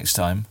back next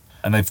time.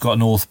 And they've got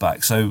North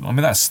back, so I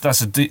mean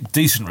that's a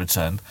decent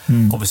return.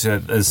 Obviously,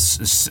 there's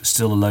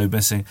still a load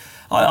missing.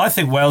 I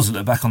think Wales will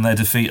look back on their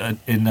defeat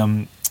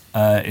in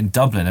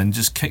Dublin and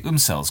just kick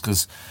themselves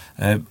because,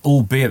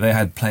 albeit they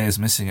had players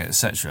missing,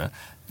 etc.,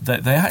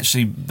 they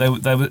actually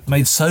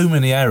made so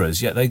many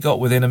errors, yet they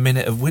got within a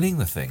minute of winning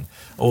the thing,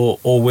 or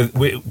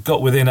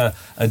got within a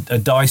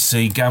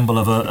dicey gamble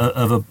of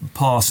a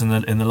pass in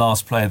the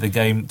last play of the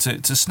game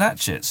to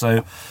snatch it.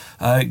 So.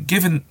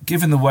 Given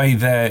the way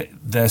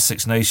their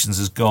Six Nations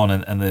has gone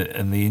and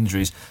the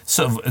injuries,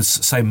 sort of as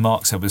same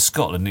Mark said with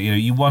Scotland,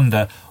 you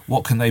wonder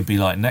what can they be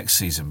like next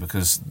season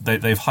because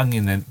they've hung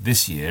in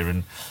this year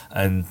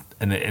and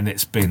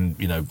it's been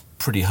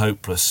pretty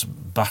hopeless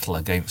battle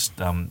against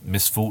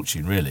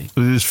misfortune really.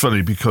 It is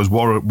funny because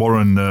Warren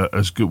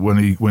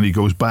when he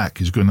goes back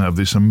is going to have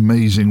this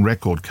amazing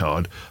record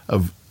card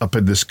of up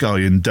in the sky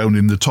and down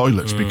in the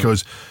toilets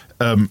because.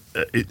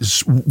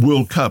 It's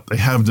World Cup, they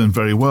have done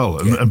very well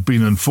and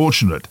been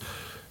unfortunate.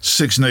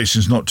 Six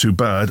Nations, not too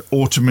bad.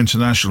 Autumn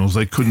internationals,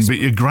 they couldn't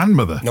beat your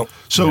grandmother. Nope.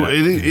 So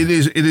it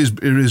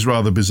is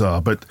rather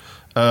bizarre. But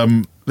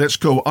let's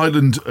go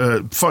Ireland.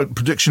 Fight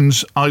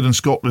predictions. Ireland,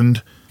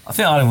 Scotland. I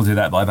think Ireland will do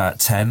that by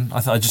about 10.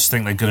 I just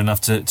think they're good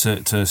enough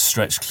to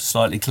stretch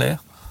slightly clear.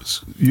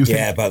 You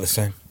think, about the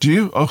same. Do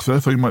you? Oh, I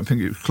thought you might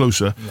think it was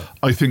closer. No.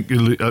 I think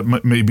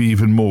maybe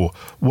even more.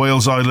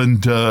 Wales,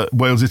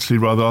 Italy,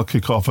 rather, I'll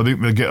kick off. I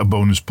think they'll get a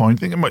bonus point.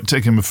 I think it might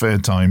take them a fair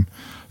time.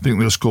 I think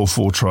they'll score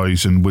 4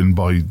 tries and win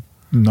by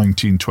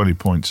 19, 20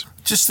 points.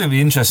 Just think the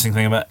interesting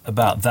thing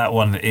about that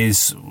one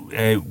is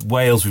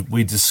Wales,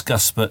 we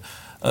discussed, but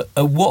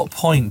at what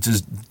point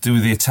do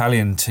the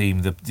Italian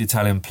team, the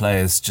Italian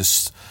players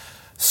just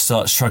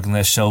start shrugging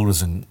their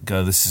shoulders and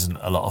go, "This isn't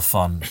a lot of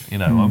fun." You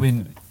know, I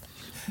mean,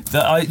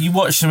 you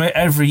watch them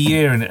every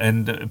year,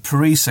 and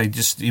Parise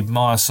just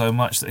admire so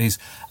much that he's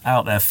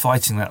out there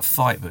fighting that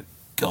fight. But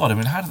God, I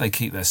mean, how do they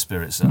keep their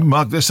spirits up?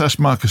 Mark, let's ask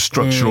Mark a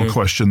structural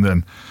question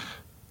then.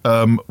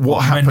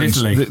 What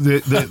happens?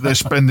 They're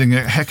spending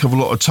a heck of a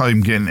lot of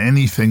time getting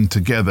anything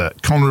together.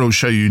 Conor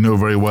O'Shea, you know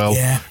very well.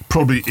 Yeah.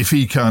 Probably, if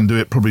he can't do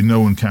it, probably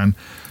no one can.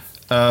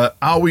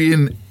 Are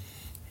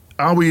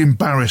we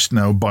embarrassed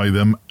now by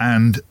them,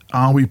 and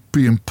are we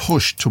being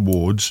pushed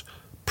towards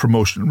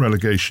promotion and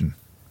relegation?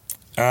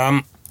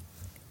 I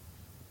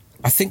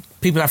think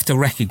people have to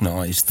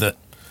recognise that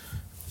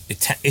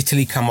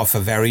Italy come off a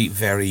very,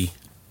 very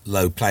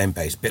low playing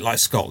base, a bit like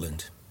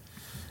Scotland.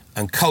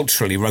 And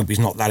culturally, rugby's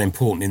not that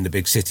important in the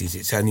big cities.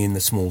 It's only in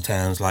the small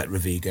towns like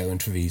Rovigo and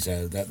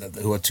Treviso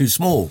who are too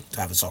small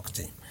to have a soccer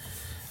team.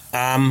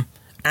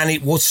 And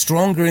it was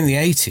stronger in the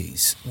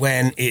 80s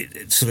when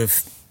it sort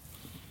of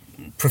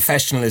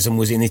professionalism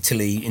was in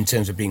Italy in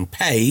terms of being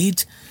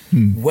paid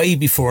way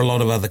before a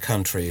lot of other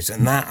countries.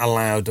 And that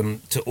allowed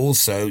them to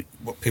also,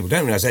 what people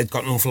don't realise, they'd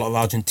got an awful lot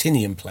of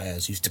Argentinian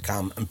players used to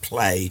come and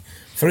play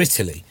for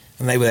Italy.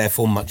 And they were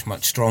therefore much,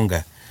 much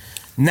stronger.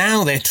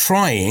 Now they're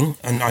trying,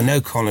 and I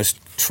know Connor's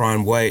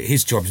trying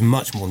his job is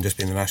much more than just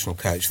being the national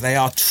coach. They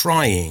are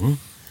trying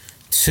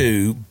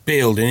to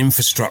build an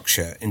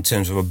infrastructure in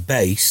terms of a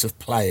base of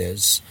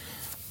players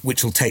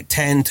which will take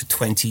 10 to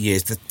 20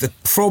 years. The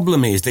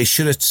problem is they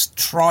should have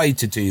tried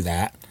to do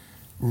that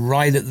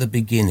right at the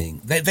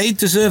beginning. They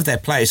deserve their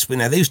place. You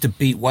know, they used to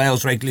beat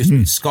Wales regularly,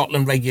 beat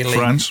Scotland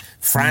regularly,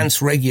 France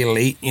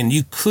regularly, and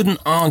you couldn't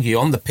argue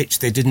on the pitch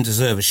they didn't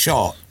deserve a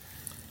shot.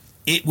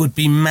 It would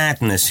be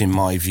madness, in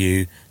my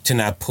view, to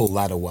now pull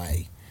that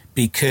away,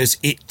 because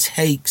it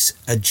takes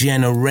a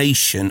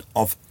generation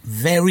of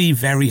very,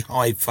 very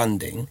high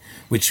funding,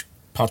 which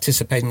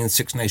participating in the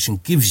Six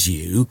Nations gives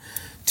you,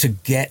 to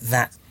get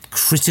that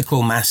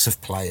critical mass of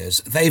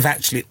players. They've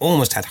actually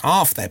almost had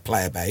half their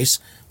player base,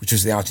 which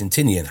was the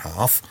Argentinian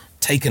half,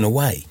 taken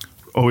away.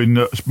 Oh,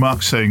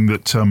 Mark's saying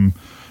that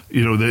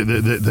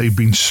they've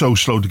been so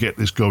slow to get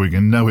this going,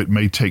 and now it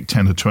may take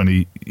 10 or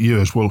 20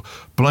 years. Well,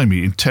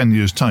 blimey, in 10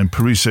 years' time,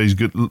 Parise's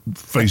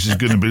face is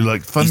going to be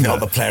like thunder. He's not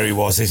the player he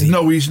was, is he?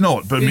 No, he's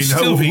not. But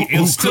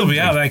he'll still be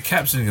out there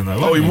captaining them,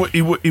 though. Oh,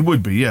 he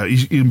would be. Yeah,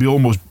 he'd be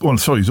almost. Well,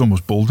 sorry, he's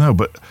almost bald now.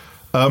 But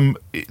 10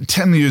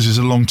 years is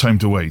a long time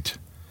to wait.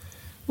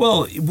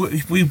 Well,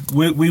 we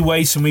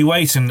wait and we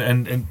wait,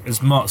 and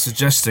as Mark's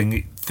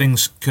suggesting,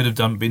 things could have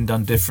been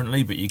done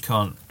differently, but you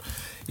can't.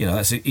 You know,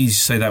 that's easy to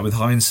say that with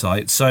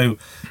hindsight. So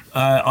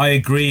I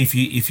agree.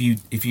 If you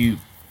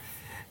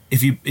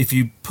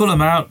pull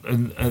them out,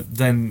 and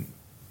then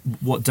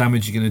what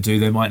damage you're going to do?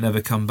 They might never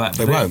come back.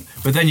 They won't.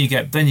 But then you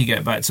get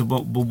back to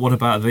what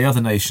about the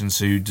other nations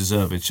who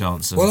deserve a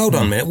chance? Well, hold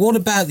on a minute. What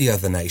about the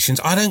other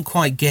nations? I don't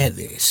quite get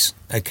this.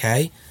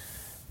 Okay,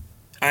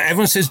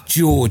 everyone says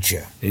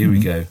Georgia. Here we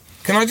go.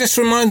 Can I just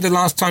remind the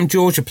last time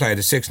Georgia played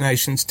a Six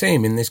Nations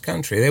team in this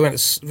country? They went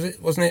to,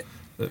 wasn't it?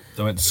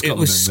 They went to Scotland.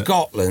 It was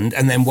Scotland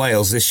and then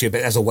Wales this year,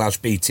 but as a Welsh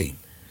B team.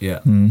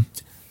 Yeah.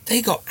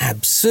 They got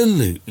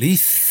absolutely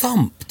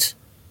thumped.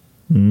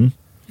 Now,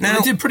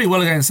 they did pretty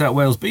well against that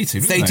Wales B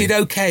team, didn't they? They did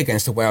okay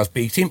against the Wales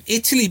B team.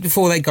 Italy,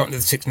 before they got into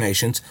the Six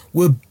Nations,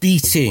 were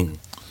beating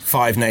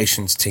Five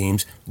Nations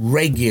teams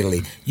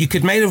regularly. You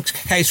could make a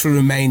case for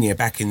Romania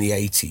back in the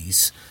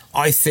 80s.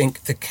 I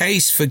think the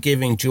case for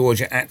giving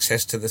Georgia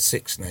access to the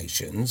Six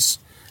Nations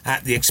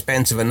at the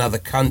expense of another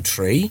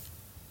country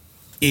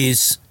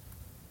is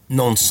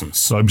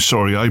nonsense. I'm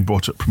sorry, I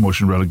brought up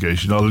promotion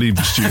relegation. I'll leave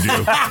the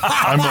studio.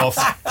 I'm off.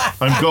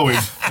 I'm going.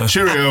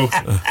 Cheerio.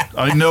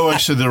 I know I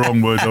said the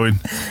wrong word, Owen.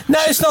 No,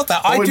 it's not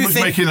that. Owen was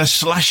making a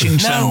slashing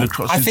sound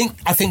across. I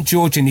think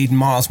Georgia need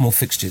miles more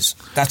fixtures.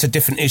 That's a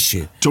different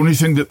issue. Don't you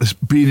think that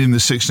being in the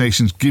Six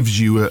Nations gives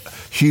you a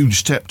huge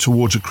step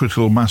towards a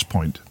critical mass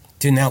point?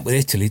 Didn't help with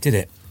Italy, did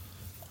it?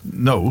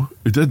 No,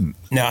 it didn't.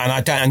 No,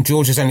 and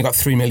Georgia's only got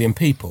 3 million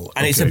people.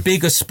 And it's a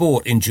bigger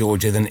sport in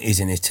Georgia than it is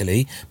in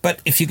Italy.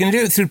 But if you're going to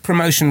do it through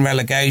promotion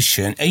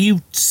relegation, are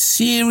you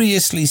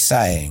seriously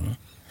saying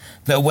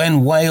that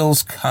when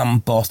Wales come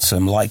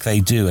bottom, like they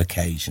do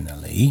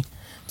occasionally,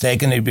 they're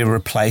going to be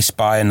replaced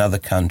by another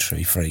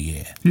country for a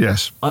year?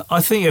 Yes. I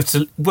think you have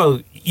to...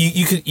 Well,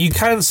 you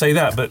can say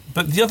that, but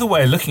the other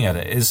way of looking at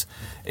it is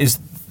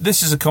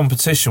this is a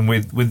competition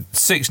with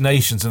Six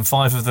Nations, and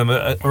 5 of them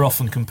are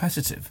often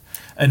competitive.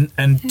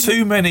 And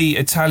too many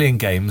Italian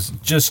games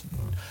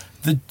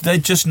they're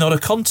just not a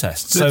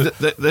contest. So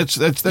that's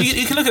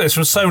you can look at this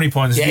from so many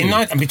points of view.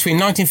 Between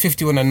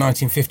 1951 and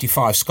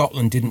 1955,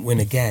 Scotland didn't win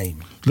a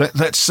game.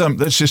 Let's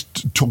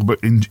just talk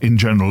about in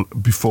general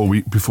before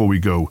we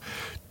go.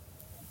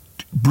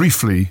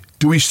 Briefly,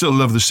 do we still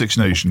love the Six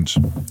Nations?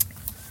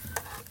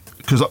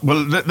 Because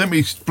let me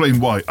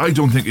explain why. I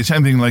don't think it's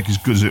anything like as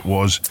good as it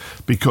was,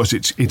 because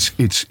it's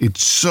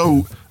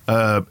so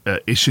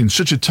it's in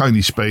such a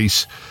tiny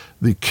space.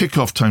 The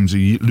kick-off times are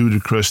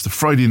ludicrous. The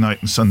Friday night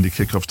and Sunday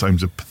kick-off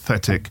times are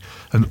pathetic.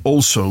 And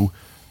also,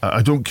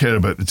 I don't care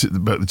about the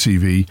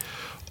TV.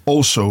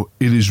 Also,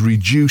 it has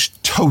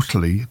reduced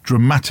totally,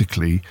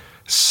 dramatically,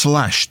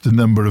 slashed the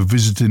number of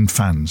visiting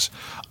fans.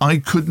 I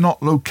could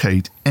not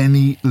locate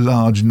any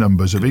large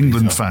numbers of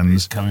England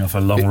fans coming off a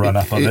long run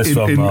up on this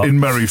one, Mark. In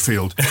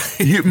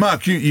Murrayfield.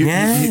 Mark, you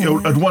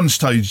at one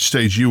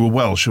stage you were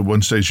Welsh. At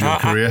one stage of your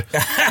career,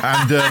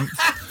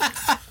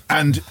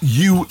 and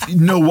you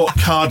know what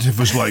Cardiff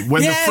was like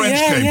when the French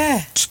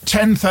came.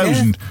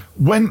 10,000.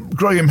 When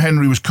Graham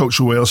Henry was coach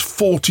of Wales,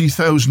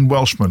 40,000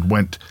 Welshmen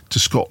went to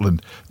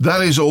Scotland.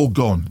 That is all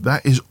gone.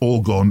 That is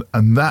all gone,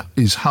 and that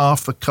is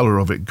half the colour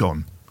of it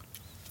gone.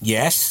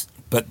 Yes,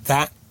 but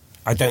that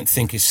I don't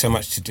think is so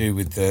much to do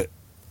with the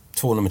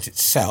tournament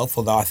itself,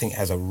 although I think it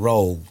has a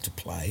role to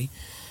play.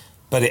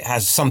 But it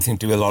has something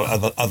to do with a lot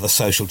of other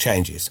social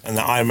changes. And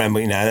I remember,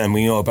 and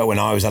we know about when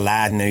I was a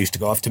lad and I used to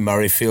go off to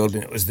Murrayfield,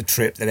 and it was the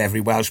trip that every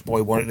Welsh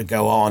boy wanted to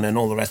go on and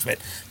all the rest of it.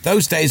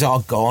 Those days are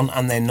gone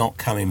and they're not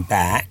coming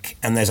back.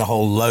 And there's a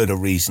whole load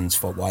of reasons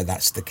for why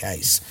that's the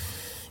case.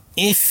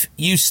 If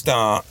you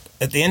start,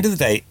 at the end of the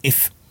day,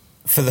 if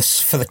for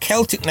the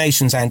Celtic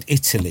nations and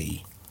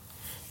Italy,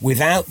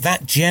 without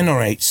that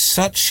generates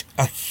such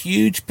a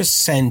huge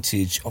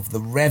percentage of the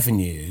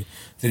revenue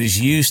that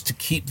is used to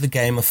keep the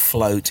game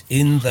afloat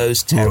in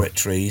those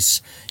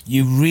territories,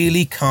 you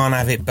really can't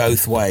have it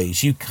both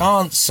ways. You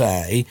can't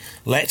say,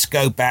 let's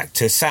go back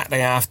to Saturday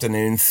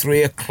afternoon,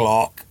 3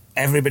 o'clock,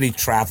 everybody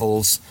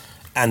travels,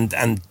 and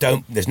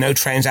there's no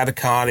trains out of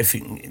Cardiff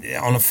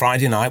on a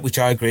Friday night, which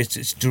I agree,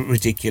 it's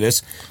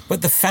ridiculous.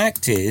 But the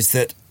fact is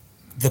that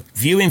the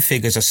viewing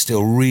figures are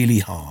still really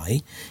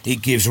high.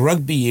 It gives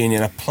rugby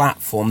union a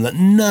platform that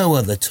no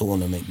other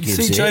tournament gives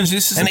it. See, Jones,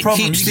 this is and the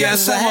problem. Keeps you get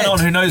someone on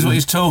who knows what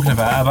he's talking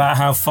about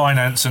how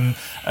finance and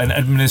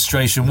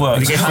administration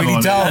works. It gets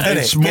really dull, doesn't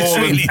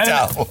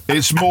it?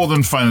 It's more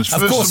than finance.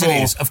 First of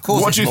all, Of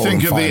course what do you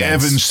think of the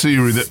Evans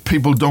theory that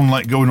people don't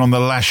like going on the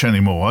lash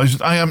anymore?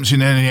 I haven't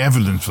seen any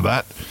evidence for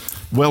that.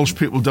 Welsh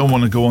people don't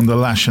want to go on the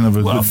lash and have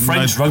a good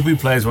French rugby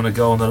players want to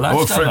go on the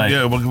lash, don't they?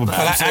 Yeah,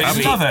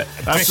 I love it.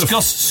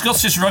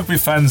 Scottish rugby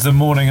fans the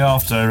morning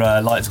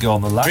after like to go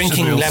on the lash.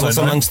 Drinking levels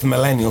amongst the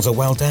millennials are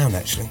well down,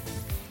 actually.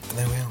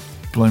 There we are.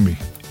 Blimey.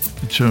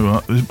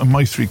 So,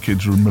 my 3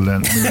 kids are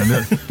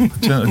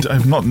millennials.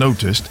 I've not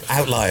noticed.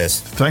 Outliers.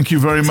 Thank you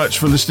very much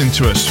for listening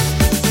to us.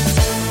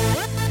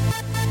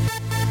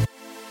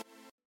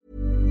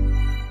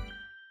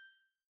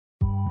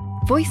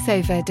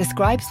 VoiceOver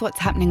describes what's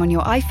happening on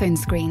your iPhone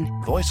screen.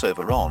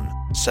 VoiceOver on,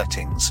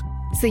 settings.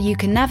 So you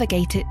can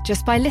navigate it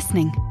just by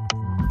listening.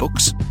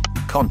 Books,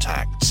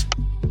 contacts,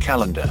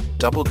 calendar,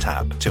 double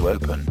tap to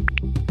open.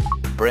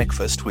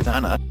 Breakfast with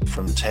Anna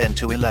from 10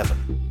 to 11.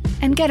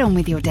 And get on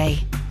with your day.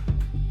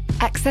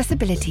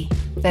 Accessibility.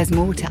 There's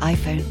more to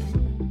iPhone.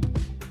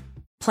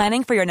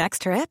 Planning for your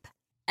next trip?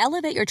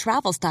 Elevate your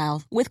travel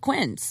style with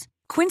Quince.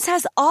 Quince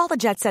has all the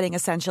jet-setting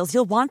essentials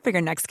you'll want for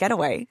your next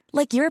getaway,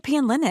 like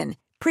European linen,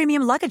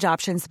 premium luggage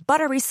options,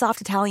 buttery soft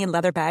Italian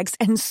leather bags,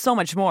 and so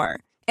much more.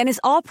 And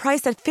is all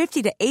priced at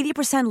 50 to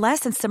 80%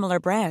 less than similar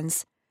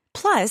brands.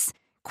 Plus,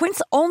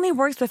 Quince only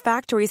works with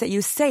factories that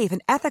use safe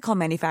and ethical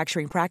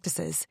manufacturing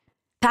practices.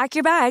 Pack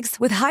your bags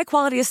with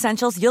high-quality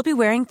essentials you'll be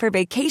wearing for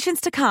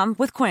vacations to come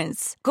with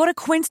Quince. Go to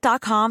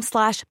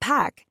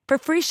quince.com/pack for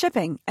free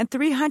shipping and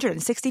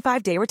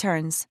 365-day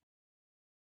returns.